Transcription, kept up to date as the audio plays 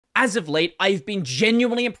as of late, I've been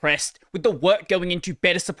genuinely impressed with the work going into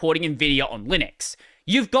better supporting Nvidia on Linux.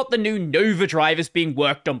 You've got the new Nouveau drivers being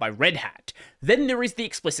worked on by Red Hat. Then there is the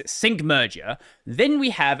explicit sync merger. Then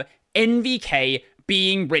we have NVK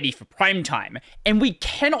being ready for prime time. And we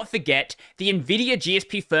cannot forget the Nvidia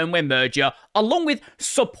GSP firmware merger, along with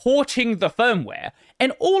supporting the firmware.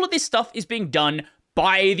 And all of this stuff is being done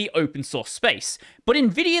by the open source space. But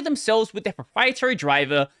Nvidia themselves, with their proprietary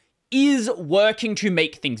driver, is working to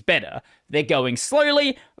make things better. They're going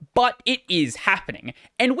slowly, but it is happening.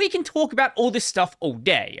 And we can talk about all this stuff all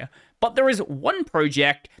day, but there is one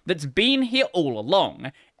project that's been here all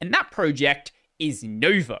along, and that project is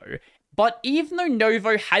Nouveau. But even though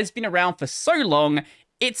Nouveau has been around for so long,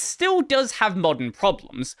 it still does have modern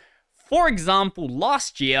problems. For example,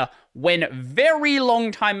 last year, when very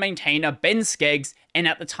long-time maintainer Ben Skeggs, and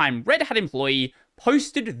at the time Red Hat employee,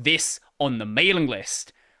 posted this on the mailing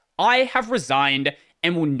list: "I have resigned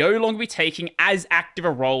and will no longer be taking as active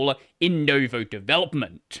a role in Nouveau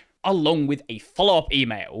development," along with a follow-up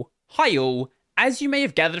email. "Hi all, as you may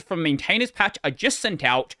have gathered from maintainer's patch I just sent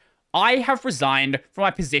out, I have resigned from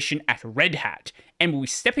my position at Red Hat and will be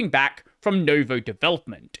stepping back from Nouveau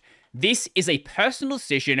development. This is a personal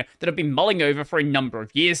decision that I've been mulling over for a number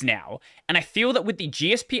of years now, and I feel that with the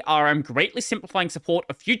GSP RM greatly simplifying support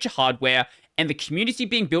of future hardware and the community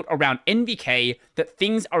being built around NVK, that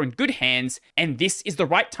things are in good hands, and this is the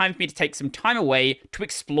right time for me to take some time away to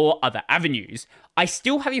explore other avenues. I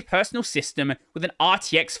still have a personal system with an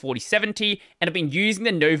RTX 4070, and have been using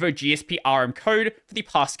the Nouveau GSP RM code for the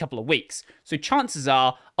past couple of weeks, so chances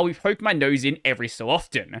are I'll be poking my nose in every so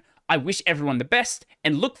often. I wish everyone the best,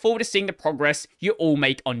 and look forward to seeing the progress you all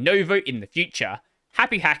make on Nouveau in the future.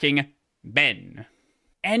 Happy hacking, Ben."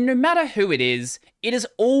 And no matter who it is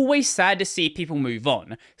always sad to see people move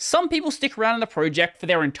on. Some people stick around in the project for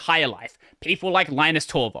their entire life, people like Linus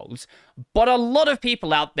Torvalds. But a lot of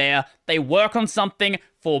people out there, they work on something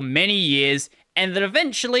for many years, and then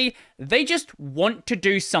eventually, they just want to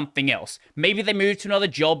do something else. Maybe they move to another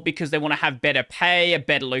job because they want to have better pay, a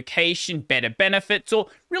better location, better benefits,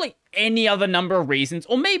 or really any other number of reasons.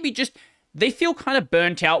 Or maybe just they feel kind of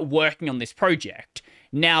burnt out working on this project.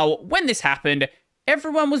 Now, when this happened,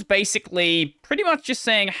 everyone was basically pretty much just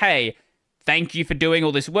saying, "Hey, thank you for doing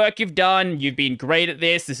all this work you've done. You've been great at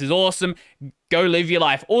this. This is awesome. Go live your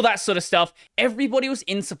life." All that sort of stuff. Everybody was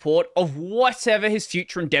in support of whatever his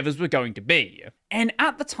future endeavors were going to be. And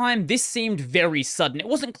at the time, this seemed very sudden. It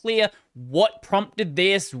wasn't clear what prompted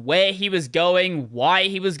this, where he was going, why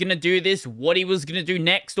he was going to do this, what he was going to do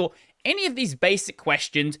next, or any of these basic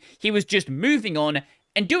questions. He was just moving on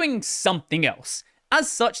and doing something else. As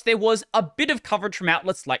such, there was a bit of coverage from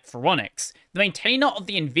outlets like Phoronix. The maintainer of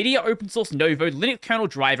the Nvidia open source Nouveau Linux kernel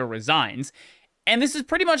driver resigns, and this is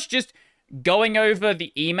pretty much just going over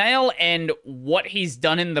the email and what he's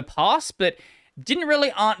done in the past, but didn't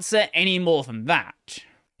really answer any more than that.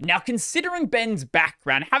 Now, considering Ben's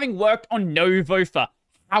background, having worked on Nouveau for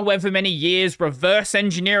however many years, reverse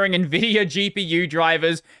engineering Nvidia GPU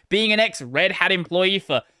drivers, being an ex-Red Hat employee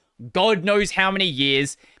for God knows how many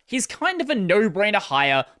years, he's kind of a no-brainer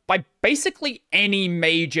hire by basically any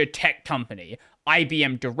major tech company.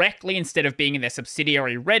 IBM directly instead of being in their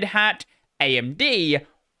subsidiary Red Hat, AMD,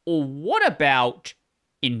 or what about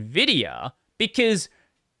Nvidia? Because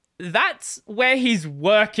that's where he's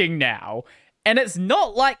working now. And it's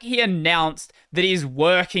not like he announced that he's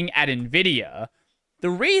working at Nvidia.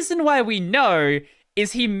 The reason why we know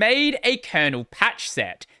is he made a kernel patch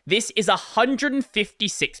set. This is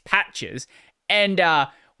 156 patches, and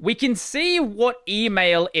we can see what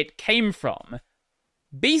email it came from.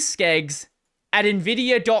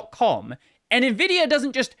 bskeggs@nvidia.com. And Nvidia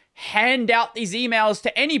doesn't just hand out these emails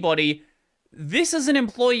to anybody. This is an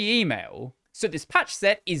employee email. So this patch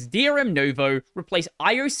set is DRM Nouveau, replace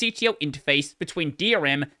IOCTL interface between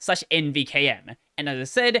DRM/NVKM. And as I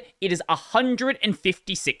said, it is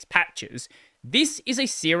 156 patches. This is a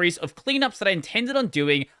series of cleanups that I intended on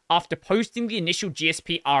doing after posting the initial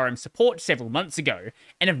GSP RM support several months ago,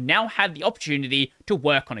 and have now had the opportunity to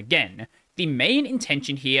work on again. The main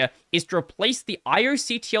intention here is to replace the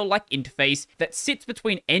IOCTL-like interface that sits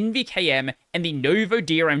between NVKM and the Nouveau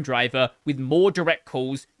DRM driver with more direct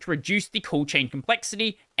calls to reduce the call chain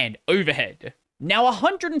complexity and overhead. Now,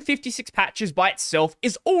 156 patches by itself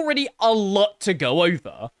is already a lot to go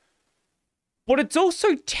over, but it's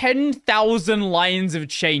also 10,000 lines of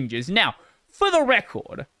changes. Now, for the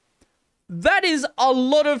record, that is a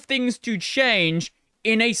lot of things to change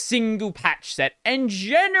in a single patch set, and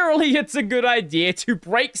generally it's a good idea to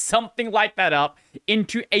break something like that up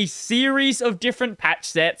into a series of different patch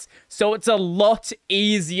sets so it's a lot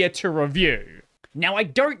easier to review. Now, I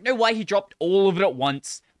don't know why he dropped all of it at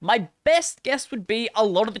once. My best guess would be a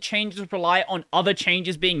lot of the changes rely on other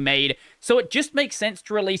changes being made, so it just makes sense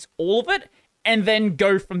to release all of it and then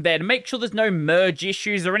go from there to make sure there's no merge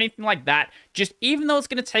issues or anything like that. Just even though it's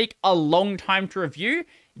going to take a long time to review,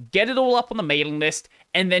 get it all up on the mailing list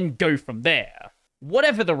and then go from there.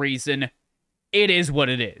 Whatever the reason, it is what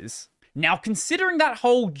it is. Now, considering that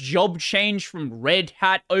whole job change from Red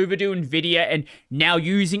Hat over to Nvidia and now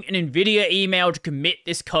using an Nvidia email to commit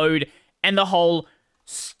this code and the whole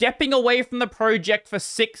stepping away from the project for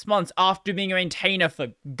 6 months after being a maintainer for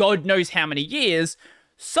God knows how many years,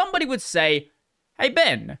 somebody would say, hey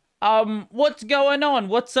Ben, what's going on?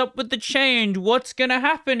 What's up with the change? What's gonna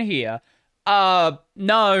happen here? No.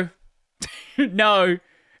 No.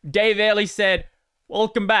 Dave Airley said,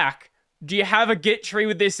 welcome back. Do you have a Git tree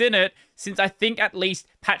with this in it? Since I think at least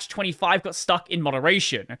patch 25 got stuck in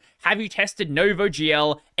moderation. Have you tested Nouveau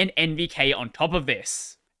GL and NVK on top of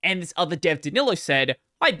this? And this other dev Danilo said,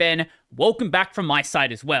 hi Ben, welcome back from my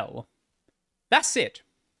side as well. That's it.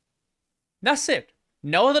 That's it.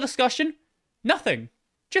 No other discussion. Nothing.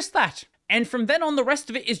 Just that. And from then on, the rest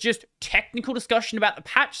of it is just technical discussion about the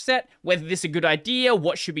patch set, whether this is a good idea,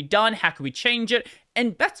 what should be done, how can we change it,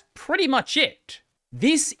 and that's pretty much it.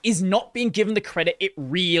 This is not being given the credit it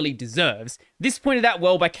really deserves. This pointed out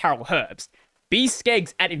well by Carol Herbst. Ben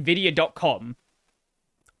Skeggs at Nvidia.com.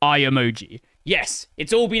 Eye emoji. Yes,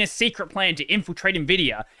 it's all been a secret plan to infiltrate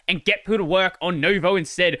Nvidia and get people to work on Nouveau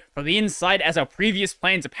instead from the inside, as our previous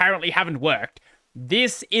plans apparently haven't worked.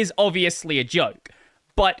 This is obviously a joke,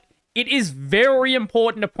 but it is very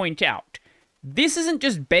important to point out. This isn't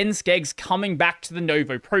just Ben Skeggs coming back to the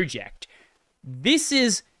Nouveau project. This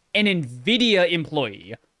is an Nvidia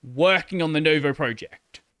employee working on the Nouveau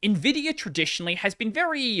project. Nvidia traditionally has been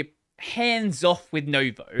very hands-off with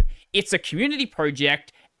Nouveau. It's a community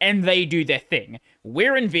project, and they do their thing.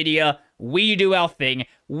 We're Nvidia, we do our thing.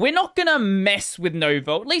 We're not gonna mess with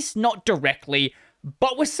Nouveau, at least not directly,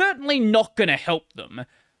 but we're certainly not gonna help them.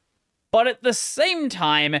 But at the same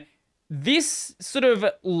time, this sort of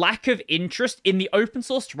lack of interest in the open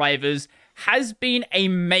source drivers has been a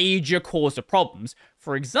major cause of problems.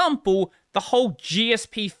 For example, the whole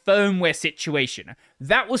GSP firmware situation.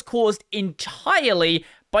 That was caused entirely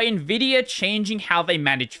by Nvidia changing how they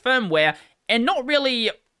manage firmware and not really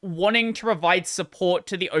wanting to provide support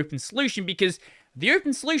to the open solution, because the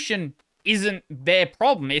open solution isn't their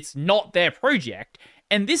problem, it's not their project.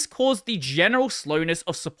 And this caused the general slowness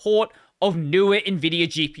of support of newer Nvidia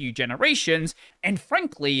GPU generations, and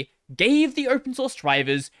frankly, gave the open source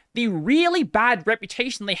drivers the really bad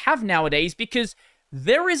reputation they have nowadays, because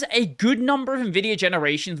there is a good number of Nvidia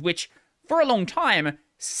generations which, for a long time,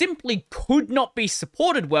 simply could not be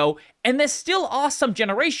supported well, and there still are some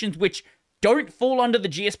generations which don't fall under the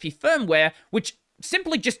GSP firmware, which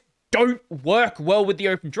simply just don't work well with the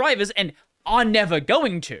open drivers and are never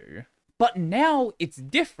going to. But now it's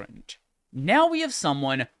different. Now we have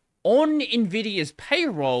someone on Nvidia's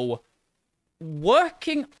payroll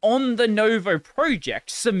working on the Nouveau project,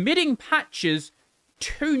 submitting patches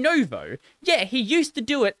to Nouveau. Yeah, he used to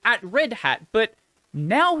do it at Red Hat, but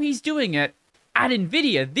now he's doing it at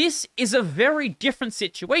Nvidia. This is a very different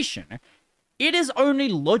situation. It is only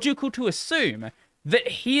logical to assume that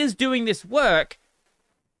he is doing this work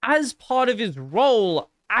as part of his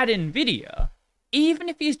role at Nvidia, even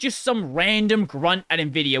if he's just some random grunt at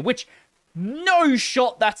Nvidia, which no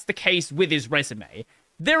shot that's the case with his resume.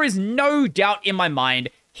 There is no doubt in my mind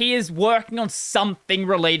he is working on something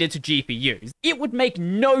related to GPUs. It would make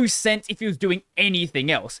no sense if he was doing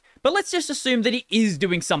anything else, but let's just assume that he is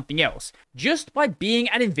doing something else. Just by being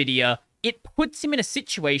at Nvidia, it puts him in a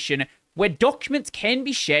situation where documents can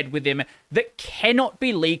be shared with him that cannot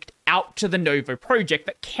be leaked out to the Nouveau project,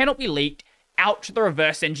 that cannot be leaked out to the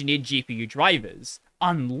reverse-engineered GPU drivers,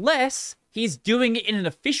 unless he's doing it in an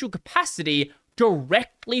official capacity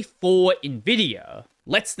directly for Nvidia.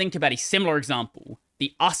 Let's think about a similar example.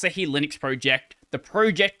 The Asahi Linux project, the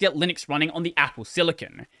project that Linux running on the Apple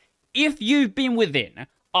Silicon. If you've been within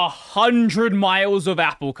 100 miles of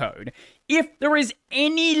Apple code, if there is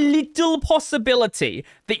any little possibility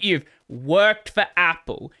that you've worked for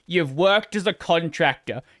Apple, you've worked as a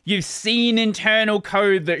contractor, you've seen internal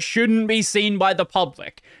code that shouldn't be seen by the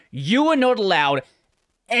public, you are not allowed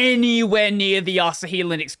anywhere near the Asahi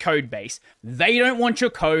Linux code base. They don't want your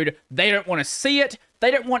code, they don't want to see it,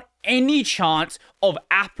 they don't want any chance of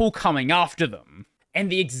Apple coming after them. And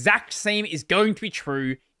the exact same is going to be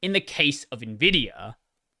true in the case of Nvidia.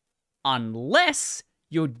 Unless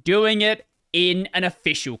you're doing it in an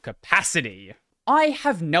official capacity. I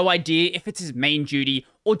have no idea if it's his main duty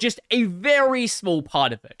or just a very small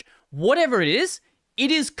part of it. Whatever it is, it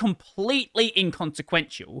is completely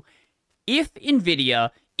inconsequential. If Nvidia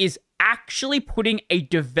is actually putting a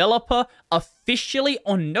developer officially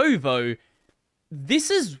on Nouveau, this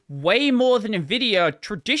is way more than Nvidia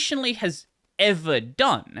traditionally has ever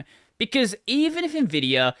done. Because even if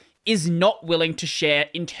Nvidia is not willing to share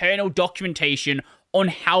internal documentation on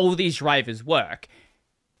how these drivers work,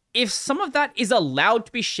 if some of that is allowed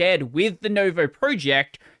to be shared with the Nouveau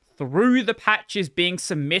project through the patches being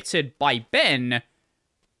submitted by Ben,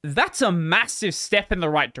 that's a massive step in the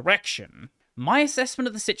right direction. My assessment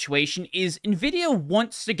of the situation is Nvidia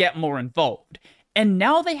wants to get more involved, and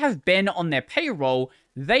now they have Ben on their payroll,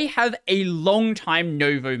 they have a long-time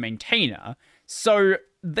Nouveau maintainer, so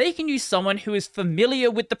they can use someone who is familiar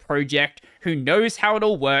with the project, who knows how it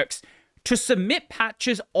all works, to submit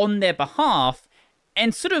patches on their behalf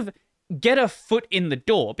and sort of get a foot in the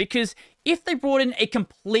door. Because if they brought in a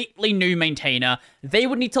completely new maintainer, they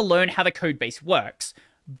would need to learn how the codebase works.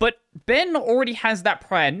 But Ben already has that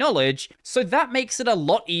prior knowledge, so that makes it a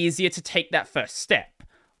lot easier to take that first step.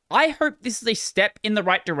 I hope this is a step in the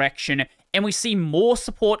right direction, and we see more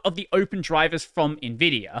support of the open drivers from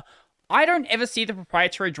Nvidia. I don't ever see the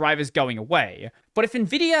proprietary drivers going away, but if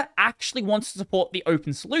Nvidia actually wants to support the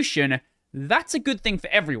open solution, that's a good thing for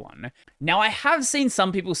everyone. Now, I have seen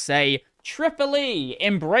some people say, Triple E,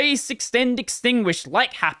 embrace, extend, extinguish,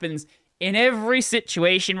 like happens in every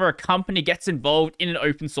situation where a company gets involved in an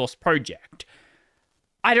open source project.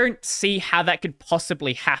 I don't see how that could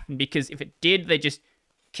possibly happen, because if it did, they just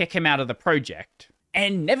kick him out of the project.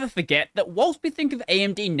 And never forget that whilst we think of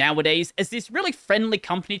AMD nowadays as this really friendly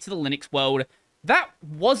company to the Linux world, that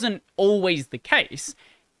wasn't always the case.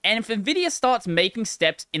 And if Nvidia starts making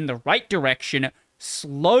steps in the right direction,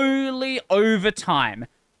 slowly over time,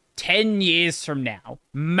 10 years from now,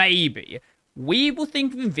 maybe, we will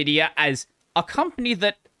think of Nvidia as a company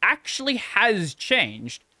that actually has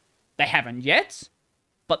changed. They haven't yet,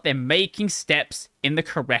 but they're making steps in the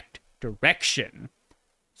correct direction.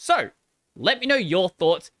 So, let me know your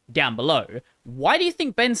thoughts down below. Why do you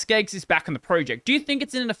think Ben Skeggs is back on the project? Do you think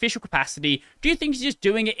it's in an official capacity? Do you think he's just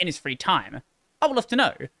doing it in his free time? I would love to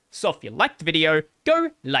know. So if you liked the video,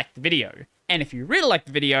 go like the video. And if you really liked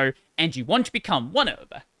the video and you want to become one of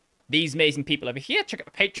these amazing people over here, check out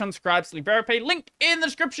the Patreon, subscribe, Pay, link in the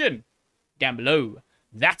description down below.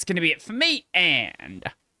 That's going to be it for me, and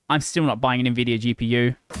I'm still not buying an Nvidia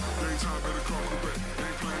GPU.